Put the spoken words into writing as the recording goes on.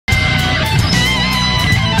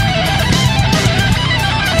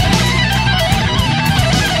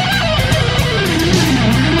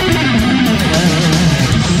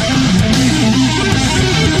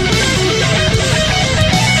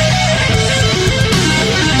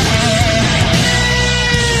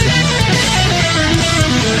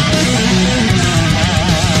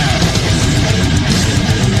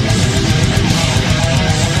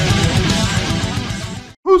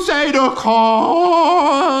Crusader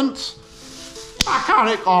CUNTS! Back at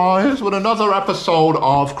it, guys, with another episode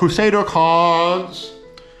of Crusader CUNTS.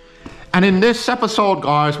 And in this episode,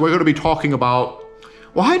 guys, we're going to be talking about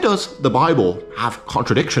why does the Bible have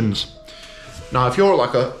contradictions? Now, if you're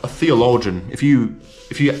like a theologian, if you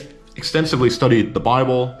extensively studied the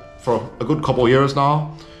Bible for a good couple of years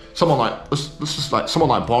now, someone like this is like someone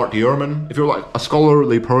like Bart Ehrman. If you're like a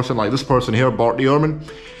scholarly person like this person here, Bart Ehrman,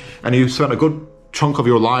 and you spent a good chunk of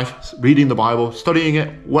your life reading the Bible, studying it,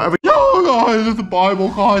 whatever. Yo, guys, it's the Bible,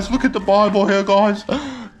 guys. Look at the Bible here, guys.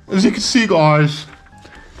 As you can see, guys,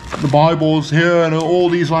 the Bible's here, and all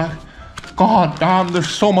these like, god damn, there's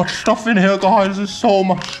so much stuff in here, guys. There's so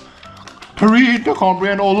much to read, to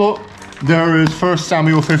comprehend. Oh, look, there is 1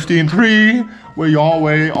 Samuel 15:3, where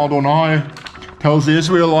Yahweh Adonai tells the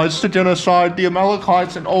Israelites to genocide the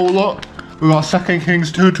Amalekites, and oh look, we got 2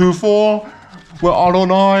 Kings 2:4, where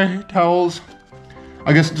Adonai tells,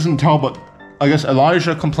 I guess it doesn't tell, but I guess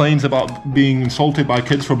Elijah complains about being insulted by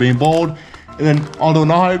kids for being bold, and then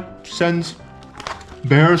Adonai sends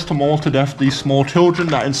bears to maul to death these small children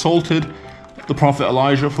that insulted the prophet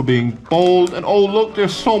Elijah for being bold. And oh look,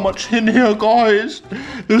 there's so much in here, guys.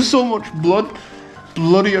 There's so much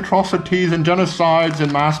bloody atrocities and genocides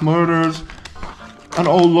and mass murders. And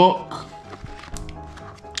oh look,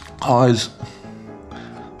 guys,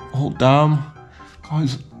 oh damn,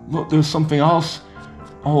 guys, look, there's something else.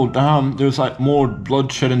 Oh damn, there's like more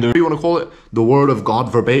bloodshed in there. What do you want to call it? The word of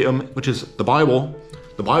God verbatim, which is the Bible.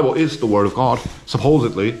 The Bible is the word of God,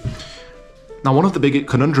 supposedly. Now, one of the big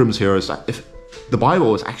conundrums here is that if the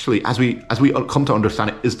Bible is actually, as we come to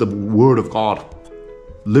understand it, is the word of God,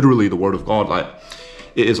 literally the word of God, like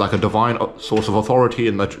it is like a divine source of authority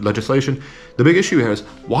and legislation. The big issue here is,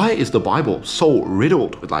 why is the Bible so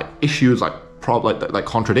riddled with like issues like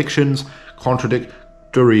contradictions,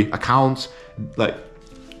 contradictory accounts, like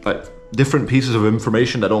different pieces of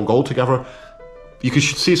information that don't go together? You can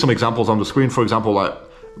see some examples on the screen. For example, like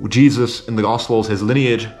Jesus in the Gospels, his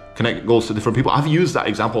lineage goes to different people. I've used that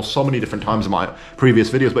example so many different times in my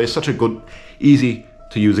previous videos, but it's such a good, easy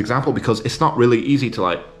to use example because it's not really easy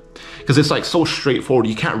to because it's like so straightforward.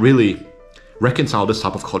 You can't really reconcile this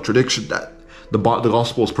type of contradiction that the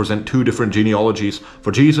Gospels present two different genealogies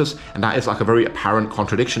for Jesus, and that is like a very apparent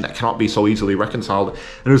contradiction that cannot be so easily reconciled.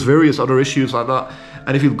 And there's various other issues like that.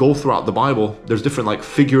 And if you go throughout the Bible, there's different like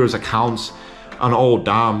figures, accounts, and oh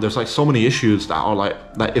damn, there's like so many issues that are like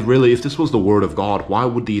if this was the word of God, why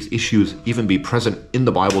would these issues even be present in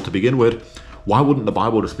the Bible to begin with? Why wouldn't the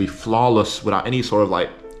Bible just be flawless without any sort of like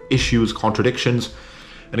issues, contradictions,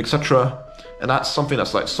 and etc.? And that's something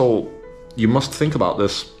that's like, so you must think about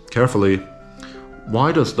this carefully.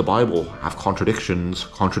 Why does the Bible have contradictions?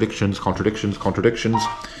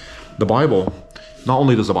 The Bible, not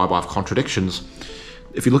only does the Bible have contradictions,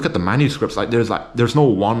 if you look at the manuscripts, there's no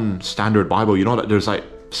one standard Bible. You know that there's like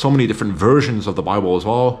so many different versions of the Bible as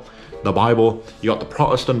well. The Bible, you got the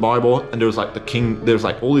Protestant Bible, and there's like there's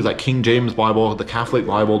like all these like King James Bible, the Catholic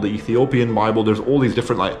Bible, the Ethiopian Bible. There's all these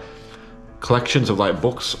different like collections of like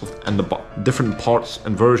books and the different parts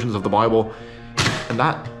and versions of the Bible. And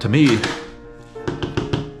that to me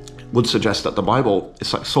would suggest that the Bible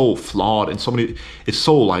is like so flawed and it's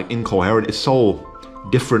so like incoherent. It's so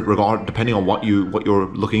different depending on what you're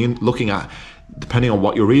looking at, depending on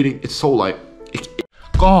what you're reading. It's so like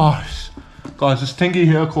guys, this thingy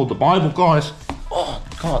here called the Bible, guys. Oh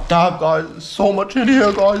god damn, guys, there's so much in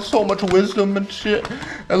here, guys, so much wisdom and shit.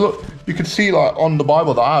 And look, you can see like on the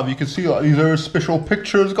Bible that I have, you can see like these are special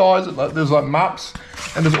pictures, guys, and like there's like maps,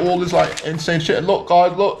 and there's all this like insane shit. And look,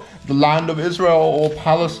 guys, look, the land of Israel or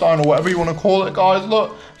Palestine or whatever you want to call it, guys.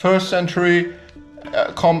 Look, 1st century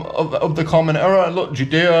of the Common Era, and look,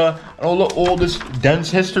 Judea, and oh look, all this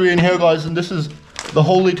dense history in here, guys. And this is the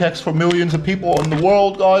holy text for millions of people in the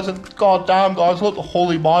world, guys. And god damn, guys, look, the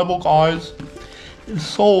Holy Bible, guys. It's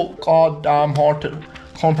so god damn hard to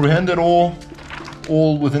comprehend it all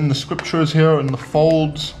within the scriptures here, and the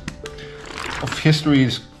folds of history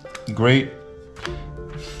is great.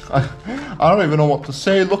 I don't even know what to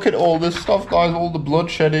say. Look at all this stuff, guys, all the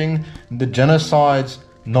bloodshedding, the genocides,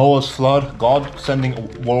 Noah's flood, God sending a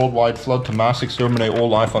worldwide flood to mass exterminate all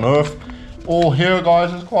life on earth. All here,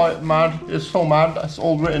 guys, is quite mad. It's so mad. That's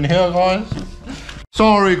all written here, guys.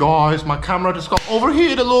 Sorry, guys, my camera just got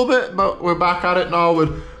overheated a little bit, but we're back at it now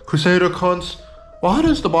with Crusader CUNTS. Why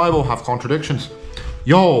does the Bible have contradictions?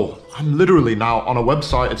 Yo, I'm literally now on a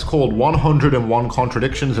website. It's called 101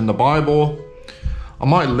 Contradictions in the Bible. I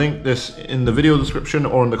might link this in the video description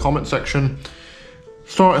or in the comment section.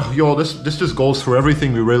 Yo, this just goes through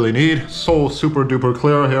everything we really need. So super duper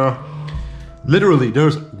clear here. Literally,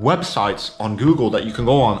 there's websites on Google that you can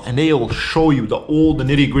go on and they'll show you all the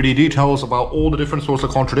nitty-gritty details about all the different sorts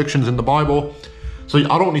of contradictions in the Bible. So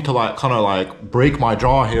I don't need to kind of break my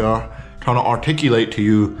jaw here trying to articulate to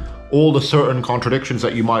you all the certain contradictions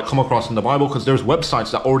that you might come across in the Bible, because there's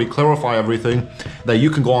websites that already clarify everything that you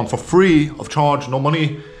can go on for free of charge, no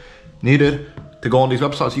money needed to go on these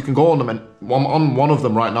websites. You can go on them, and on one of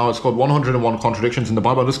them right now, it's called 101 Contradictions in the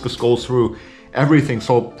Bible. This just goes through everything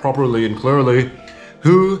so properly and clearly.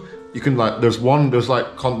 The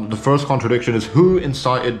first contradiction is, who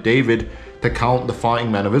incited David to count the fighting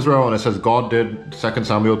men of Israel? And it says God did, 2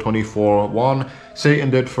 Samuel 24:1. Satan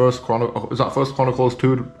did, First Chronicles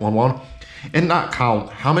 2:1. In that count,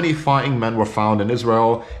 how many fighting men were found in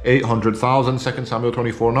Israel? 800,000. 2 Samuel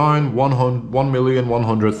 24:9.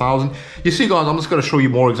 1,100,000. You see, guys, I'm just going to show you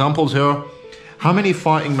more examples here. How many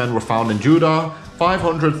fighting men were found in Judah?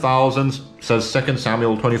 500,000, says 2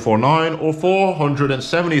 Samuel 24:9, or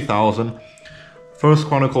 470,000. 1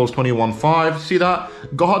 Chronicles 21:5. See that?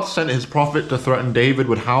 God sent his prophet to threaten David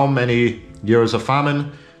with how many years of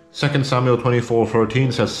famine? 2 Samuel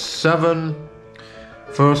 24:13 says 7.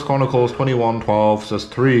 1 Chronicles 21:12 says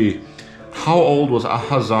 3. How old was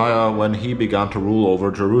Ahaziah when he began to rule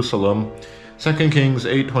over Jerusalem? 2 Kings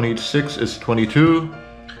 8:26 is 22.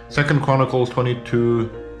 2 Chronicles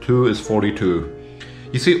 22:2 is 42.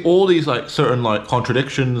 You see all these certain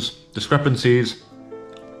contradictions, discrepancies,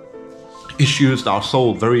 issues that are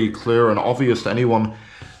so very clear and obvious to anyone.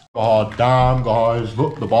 God damn, guys,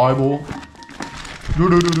 look, the Bible.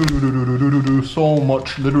 So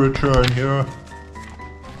much literature in here.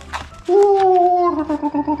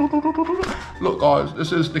 Look, guys,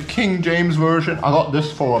 this is the King James Version. I got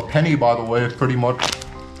this for a penny, by the way, pretty much,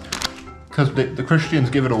 because the Christians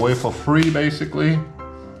give it away for free, basically.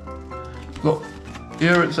 Look,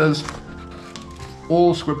 here it says,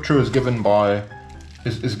 all scripture is given by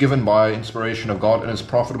inspiration of God, and is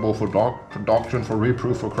profitable for doctrine, for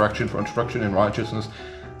reproof, for correction, for instruction in righteousness,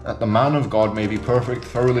 that the man of God may be perfect,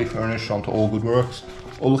 thoroughly furnished unto all good works.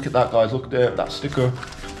 Oh, look at that, guys. Look there, that sticker.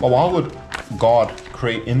 Well, why would God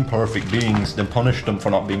create imperfect beings, then punish them for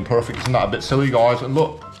not being perfect? Isn't that a bit silly, guys? And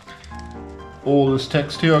look, all this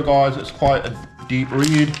text here, guys, it's quite a deep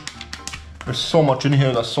read. There's so much in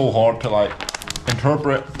here that's so hard to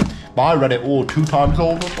interpret. But I read it all 2 times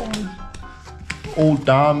over, guys. Oh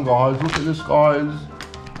damn, guys, look at this, guys.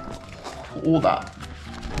 All that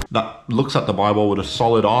looks at the Bible with a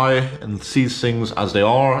solid eye and sees things as they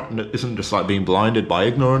are, and it isn't just being blinded by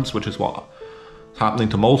ignorance, which is what's happening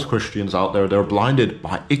to most Christians out there. They're blinded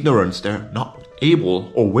by ignorance. They're not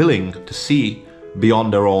able or willing to see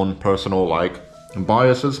beyond their own personal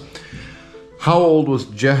biases. How old was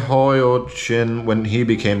Jehoiachin when he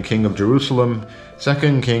became king of Jerusalem?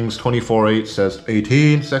 2 Kings 24:8 says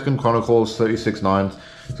 18. 2 Chronicles 36:9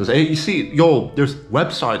 says 8. You see, there's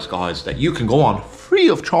websites, guys, that you can go on free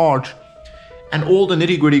of charge, and all the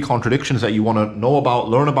nitty-gritty contradictions that you want to know about,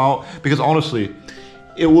 learn about. Because honestly,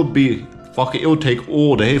 it would take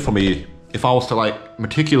all day for me if I was to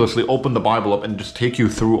meticulously open the Bible up and just take you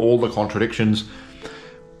through all the contradictions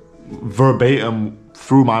verbatim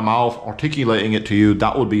through my mouth, articulating it to you.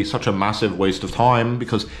 That would be such a massive waste of time,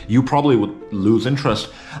 because you probably would lose interest.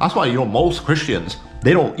 That's why, most Christians,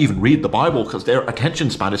 they don't even read the Bible, because their attention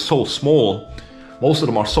span is so small. Most of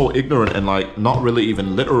them are so ignorant and not really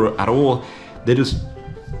even literate at all.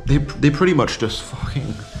 They pretty much just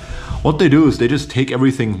what they do is they just take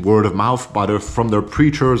everything word of mouth from their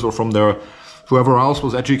preachers or from whoever else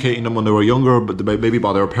was educating them when they were younger, but maybe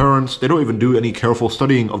by their parents. They don't even do any careful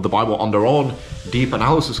studying of the Bible on their own, deep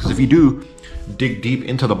analysis. Because if you do dig deep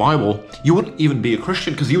into the Bible, you wouldn't even be a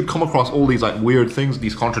Christian, because you would come across all these weird things,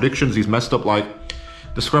 these contradictions, these messed up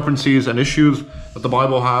discrepancies and issues that the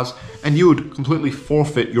Bible has, and you would completely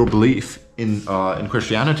forfeit your belief in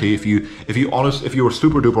Christianity if you were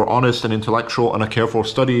super duper honest and intellectual and a careful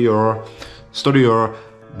studier,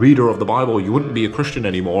 reader of the Bible. You wouldn't be a Christian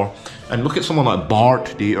anymore. And look at someone like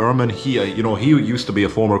Bart D. Ehrman. He used to be a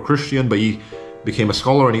former Christian, but he became a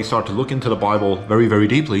scholar and he started to look into the Bible very, very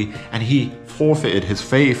deeply, and he forfeited his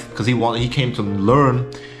faith because he came to learn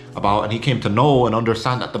about, and he came to know and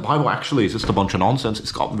understand that the Bible actually is just a bunch of nonsense.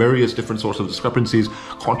 It's got various different sorts of discrepancies,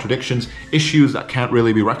 contradictions, issues that can't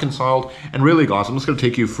really be reconciled. And really, guys, I'm just going to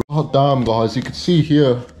take you through. Oh damn, guys, you can see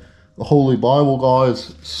here the Holy Bible,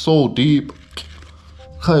 guys, so deep.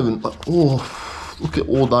 Can't even, look at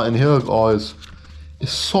all that in here, guys.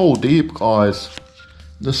 It's so deep, guys.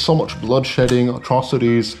 There's so much bloodshedding,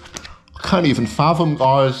 atrocities. I can't even fathom,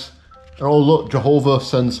 guys. And oh look, Jehovah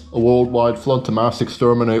sends a worldwide flood to mass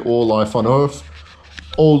exterminate all life on earth.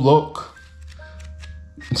 Oh look,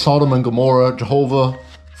 In Sodom and Gomorrah, Jehovah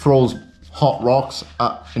throws hot rocks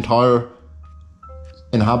at entire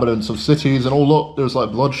inhabitants of cities, and oh look, there's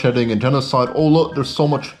like bloodshedding and genocide. Oh look, there's so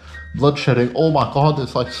much bloodshedding. Oh my god,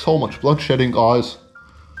 there's like so much bloodshedding, guys.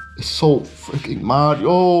 It's so freaking mad.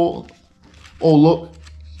 Yo. Oh look,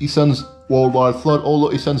 he sends worldwide flood. Oh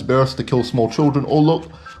look, he sends bears to kill small children. Oh look,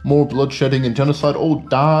 more bloodshedding and genocide. Oh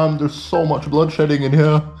damn, there's so much bloodshedding in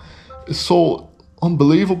here. It's so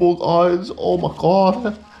unbelievable, guys. Oh my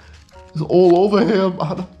god, it's all over here,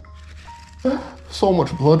 man. So much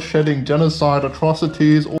bloodshedding, genocide,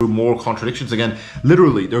 atrocities. More contradictions again.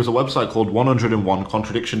 Literally, there's a website called 101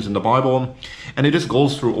 Contradictions in the Bible, and it just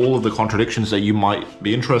goes through all of the contradictions that you might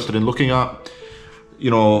be interested in looking at.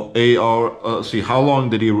 You know, see, how long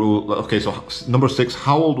did he rule? Okay, so number 6,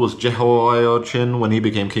 how old was Jehoiachin when he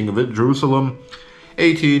became king of Jerusalem?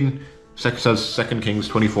 18 says 2 Kings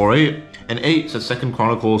 24:8, and 8 says 2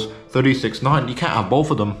 Chronicles 36:9. You can't have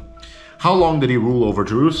both of them. How long did he rule over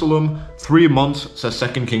Jerusalem? 3 months, says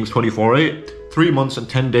 2 Kings 24:8. 3 months and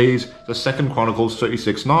 10 days, says 2 Chronicles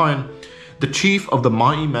 36:9. The chief of the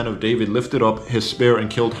mighty men of David lifted up his spear and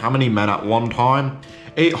killed how many men at one time?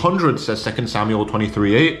 800, says 2 Samuel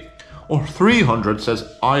 23:8. Or 300, says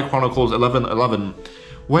I Chronicles 11:11.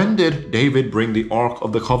 When did David bring the Ark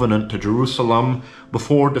of the Covenant to Jerusalem?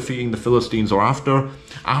 Before defeating the Philistines or after?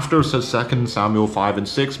 After, says 2 Samuel 5 and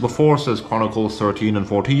 6. Before, says Chronicles 13 and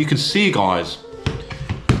 14. You can see, guys,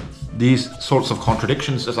 these sorts of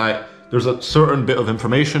contradictions. There's a certain bit of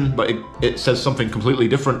information, but it says something completely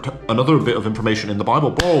different to another bit of information in the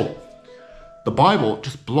Bible. Bro, the Bible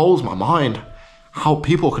just blows my mind how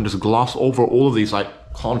people can just gloss over all of these like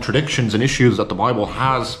contradictions and issues that the Bible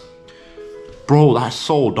has. Bro, that's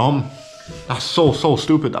so dumb. That's so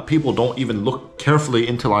stupid that people don't even look carefully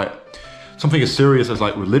into like something as serious as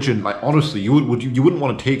like religion. Like honestly, you wouldn't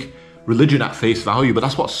want to take religion at face value, but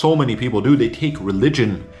that's what so many people do. They take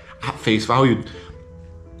religion at face value.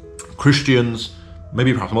 Christians,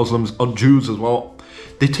 maybe perhaps Muslims, or Jews as well.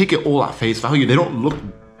 They take it all at face value. They don't look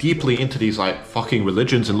deeply into these like fucking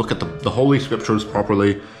religions and look at the holy scriptures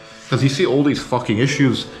properly, because you see all these fucking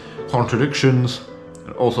issues, contradictions.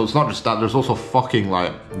 Also, it's not just that, there's also fucking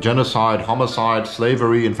like genocide, homicide,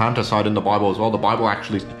 slavery, infanticide in the Bible as well. The Bible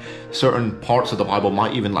actually, certain parts of the Bible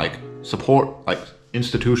might even like support like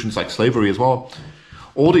institutions like slavery as well.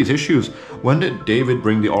 All these issues. When did David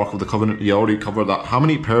bring the Ark of the Covenant? You already covered that. How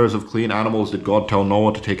many pairs of clean animals did God tell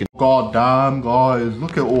Noah to take in? God damn, guys,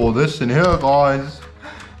 look at all this in here, guys.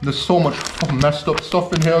 There's so much messed up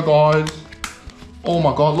stuff in here, guys. Oh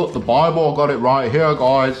my god, look, the Bible, I got it right here,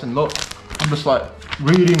 guys. And look, I'm just like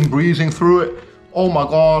reading, breezing through it. Oh my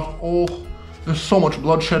god, oh, there's so much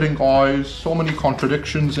bloodshedding, guys. So many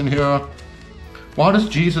contradictions in here. Why does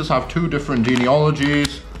Jesus have 2 different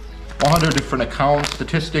genealogies? Why are there different accounts,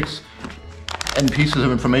 statistics, and pieces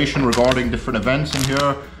of information regarding different events in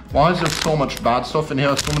here? Why is there so much bad stuff in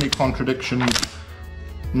here? So many contradictions,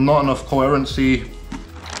 not enough coherency.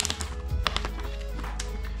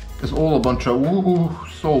 It's all a bunch of woo,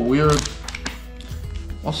 so weird.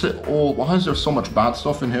 What's it all? Why is there so much bad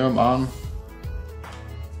stuff in here, man?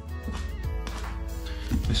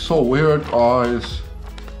 It's so weird, guys.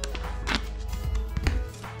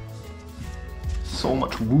 So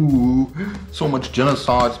much woo, so much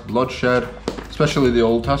genocide, bloodshed, especially the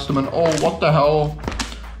Old Testament. Oh, what the hell?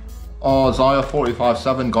 Oh, Isaiah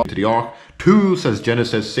 45:7, God to the ark. 2 says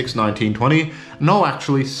Genesis 6:19-20. No,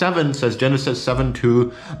 actually 7 says Genesis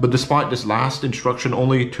 7:2. But despite this last instruction,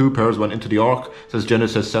 only 2 pairs went into the ark, says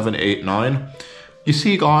Genesis 7:8-9. You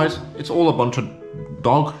see, guys, it's all a bunch of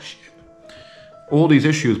dog shit. All these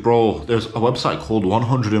issues, bro. There's a website called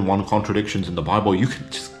 101 Contradictions in the Bible. You can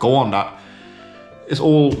just go on that. It's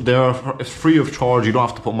all there. It's free of charge. You don't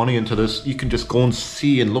have to put money into this. You can just go and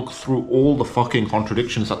see and look through all the fucking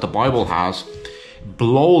contradictions that the Bible has. It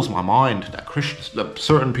blows my mind that Christians, that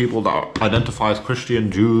certain people that identify as Christian,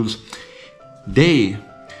 Jews, they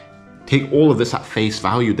take all of this at face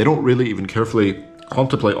value. They don't really even carefully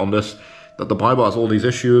contemplate on this, that the Bible has all these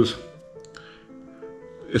issues.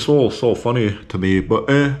 It's all so funny to me, but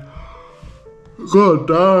god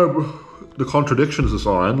damn, the contradictions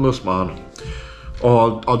are endless, man.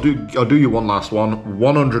 Oh, I'll do you one last one.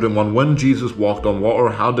 101. When Jesus walked on water,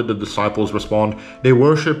 how did the disciples respond? They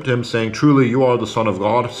worshipped him, saying, "Truly, you are the Son of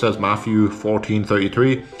God," says Matthew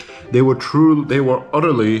 14:33. They were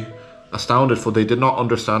utterly astounded, for they did not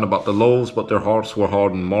understand about the loaves, but their hearts were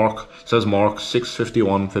hardened. Says Mark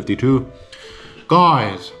 6:51-52.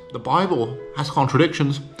 Guys, the Bible has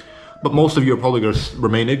contradictions, but most of you are probably going to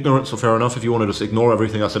remain ignorant, so fair enough if you want to just ignore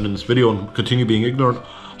everything I said in this video and continue being ignorant.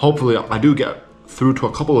 Hopefully I do get through to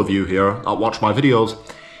a couple of you here that watch my videos,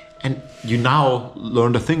 And you now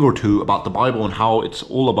learned a thing or two about the Bible and how it's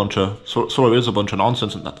all a bunch of, sort of is a bunch of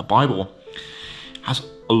nonsense, and that the Bible has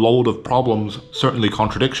a load of problems, certainly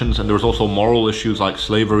contradictions, and there's also moral issues like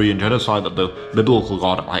slavery and genocide that the biblical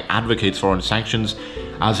God like advocates for and sanctions,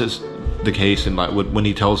 as is the case in like when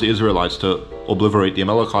he tells the Israelites to obliterate the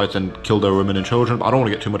Amalekites and kill their women and children. But I don't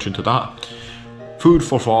want to get too much into that. Food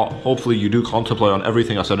for thought. Hopefully you do contemplate on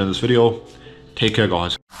everything I said in this video. Take care,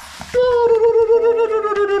 guys.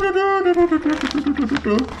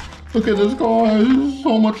 Look at this, guys.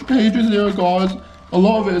 So much pages here, guys. A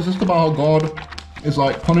lot of it is just about how God is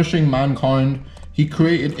like punishing mankind. He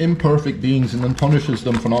created imperfect beings and then punishes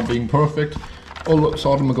them for not being perfect. Oh look,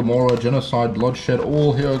 Sodom and Gomorrah, genocide, bloodshed,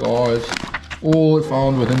 all here, guys. All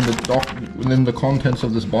found within the contents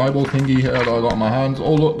of this Bible thingy here that I got in my hands.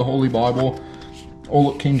 Oh look, the Holy Bible. Oh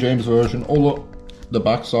look, King James Version. Oh look, the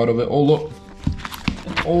backside of it. Oh look.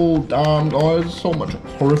 Oh damn, guys, so much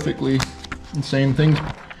horrifically insane things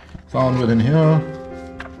found within here.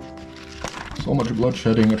 So much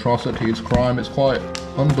bloodshedding, atrocities, crime. It's quite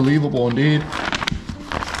unbelievable indeed.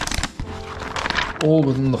 All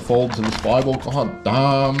within the folds of this Bible. God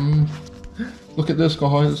damn. Look at this,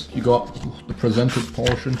 guys. You got the presented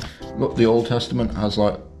portion. Look, the Old Testament has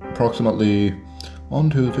like approximately 1,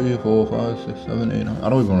 2, 3, 4, 5, 6, 7, 8, 9. I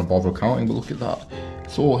don't even want to bother counting, but look at that.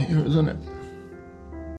 It's all here, isn't it?